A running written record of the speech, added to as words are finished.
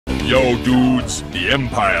Yo, dudes, the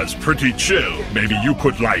Empire's pretty chill. Maybe you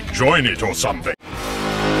could, join it or something.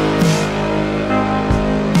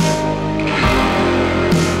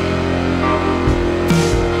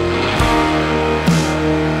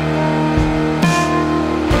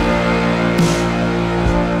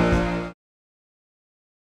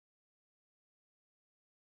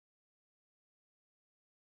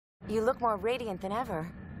 You look more radiant than ever.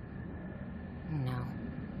 No.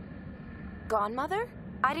 Gone, Mother?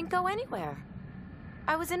 I didn't go anywhere.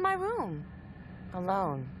 I was in my room.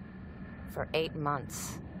 Alone. For 8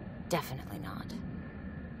 months. Definitely not.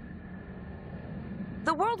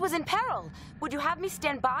 The world was in peril. Would you have me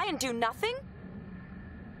stand by and do nothing?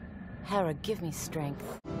 Hera, give me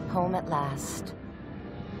strength. Home at last.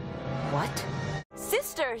 What?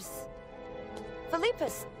 Sisters!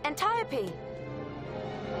 Philippus, Antiope!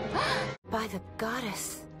 By the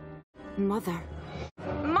goddess. Mother.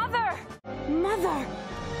 Mother! Mother!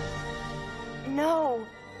 No.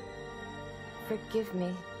 Forgive me.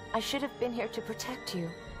 I should have been here to protect you.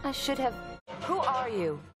 I should have... Who are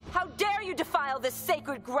you? How dare you defile this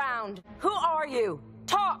sacred ground? Who are you?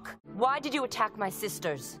 Talk! Why did you attack my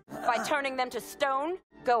sisters? By turning them to stone?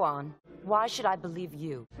 Go on. Why should I believe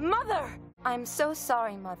you? Mother! I'm so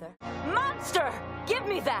sorry, Mother. Monster! Give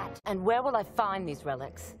me that! And where will I find these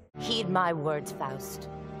relics? Heed my words, Faust.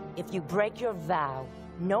 If you break your vow,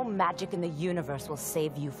 no magic in the universe will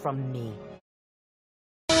save you from me.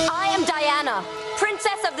 I am Diana,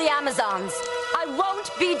 Princess of the Amazons. I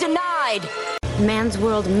won't be denied! Man's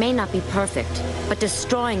world may not be perfect, but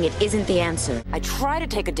destroying it isn't the answer. I try to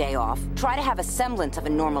take a day off, try to have a semblance of a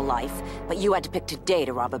normal life, but you had to pick today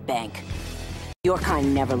to rob a bank. Your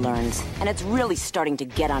kind never learns, and it's really starting to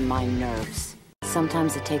get on my nerves.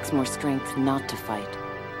 Sometimes it takes more strength not to fight.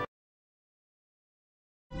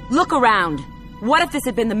 Look around! What if this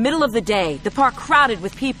had been the middle of the day, the park crowded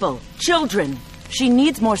with people, children? She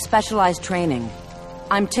needs more specialized training.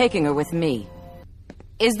 I'm taking her with me.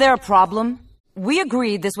 Is there a problem? We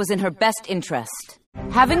agreed this was in her best interest.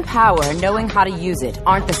 Having power and knowing how to use it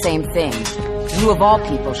aren't the same thing. You of all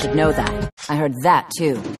people should know that. I heard that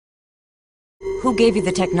too. Who gave you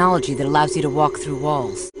the technology that allows you to walk through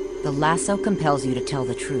walls? The lasso compels you to tell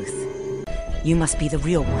the truth. You must be the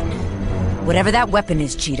real one. Whatever that weapon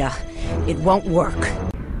is, Cheetah, it won't work.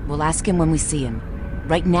 We'll ask him when we see him.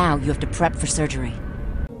 Right now, you have to prep for surgery.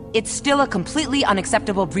 It's still a completely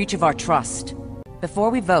unacceptable breach of our trust. Before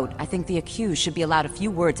we vote, I think the accused should be allowed a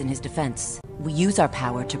few words in his defense. We use our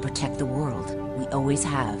power to protect the world. We always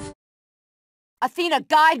have. Athena,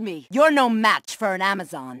 guide me! You're no match for an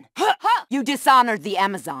Amazon. You dishonored the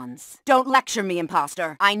Amazons. Don't lecture me,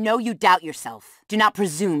 imposter. I know you doubt yourself. Do not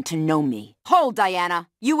presume to know me. Hold, Diana.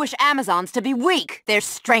 You wish Amazons to be weak. There's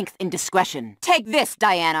strength in discretion. Take this,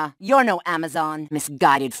 Diana. You're no Amazon,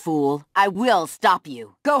 misguided fool. I will stop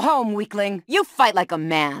you. Go home, weakling. You fight like a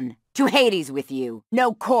man. To Hades with you.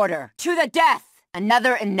 No quarter. To the death!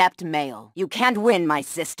 Another inept male. You can't win, my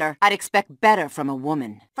sister. I'd expect better from a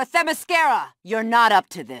woman. For Themyscira, you're not up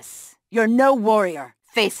to this. You're no warrior.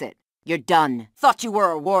 Face it. You're done. Thought you were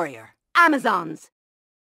a warrior. Amazons!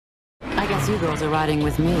 I guess you girls are riding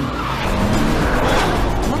with me.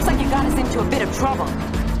 Looks like you got us into a bit of trouble.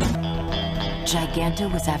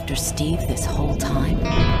 Giganta was after Steve this whole time?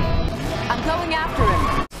 I'm going after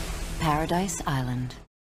him. Paradise Island.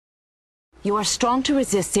 You are strong to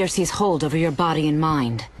resist Circe's hold over your body and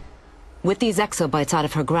mind. With these exobites out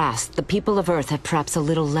of her grasp, the people of Earth have perhaps a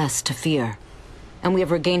little less to fear. And we have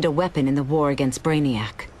regained a weapon in the war against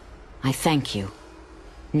Brainiac. I thank you.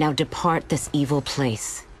 Now depart this evil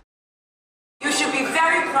place. You should be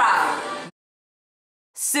very proud.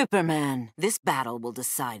 Superman, this battle will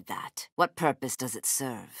decide that. What purpose does it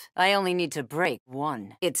serve? I only need to break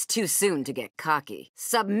one. It's too soon to get cocky.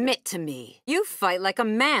 Submit to me. You fight like a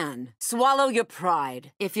man. Swallow your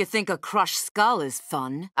pride. If you think a crushed skull is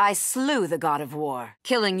fun, I slew the god of war.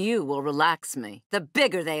 Killing you will relax me. The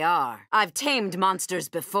bigger they are. I've tamed monsters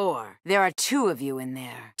before. There are 2 of you in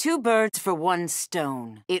there. 2 birds for 1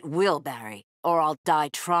 stone. It will, Barry. Or I'll die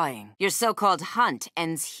trying. Your so-called hunt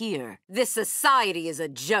ends here. This society is a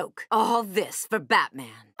joke. All this for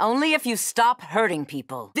Batman. Only if you stop hurting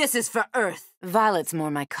people. This is for Earth. Violet's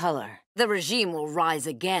more my color. The regime will rise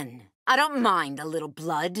again. I don't mind a little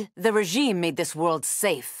blood. The regime made this world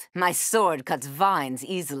safe. My sword cuts vines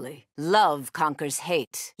easily. Love conquers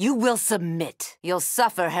hate. You will submit. You'll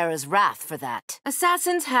suffer Hera's wrath for that.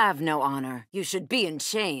 Assassins have no honor. You should be in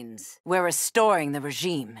chains. We're restoring the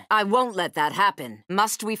regime. I won't let that happen.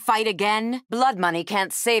 Must we fight again? Blood money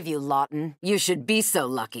can't save you, Lawton. You should be so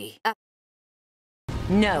lucky.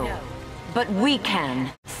 No. But we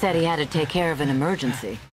can. Said he had to take care of an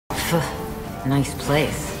emergency. Nice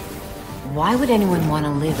place. Why would anyone want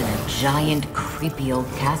to live in a giant, creepy old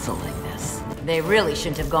castle like this? They really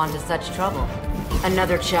shouldn't have gone to such trouble.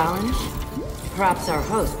 Another challenge? Perhaps our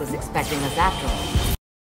host was expecting us after all.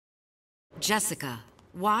 Jessica,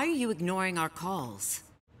 why are you ignoring our calls?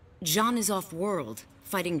 John is off-world,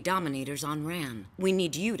 fighting Dominators on Ran. We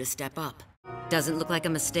need you to step up. Doesn't look like a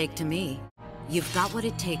mistake to me. You've got what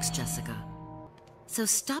it takes, Jessica. So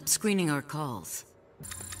stop screening our calls.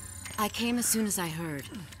 I came as soon as I heard.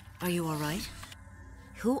 Are you all right?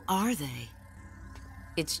 Who are they?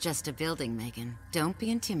 It's just a building, Megan. Don't be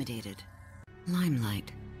intimidated.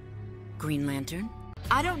 Limelight. Green Lantern?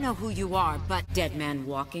 I don't know who you are, but Dead Man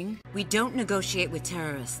Walking. We don't negotiate with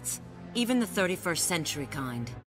terrorists. Even the 31st century kind.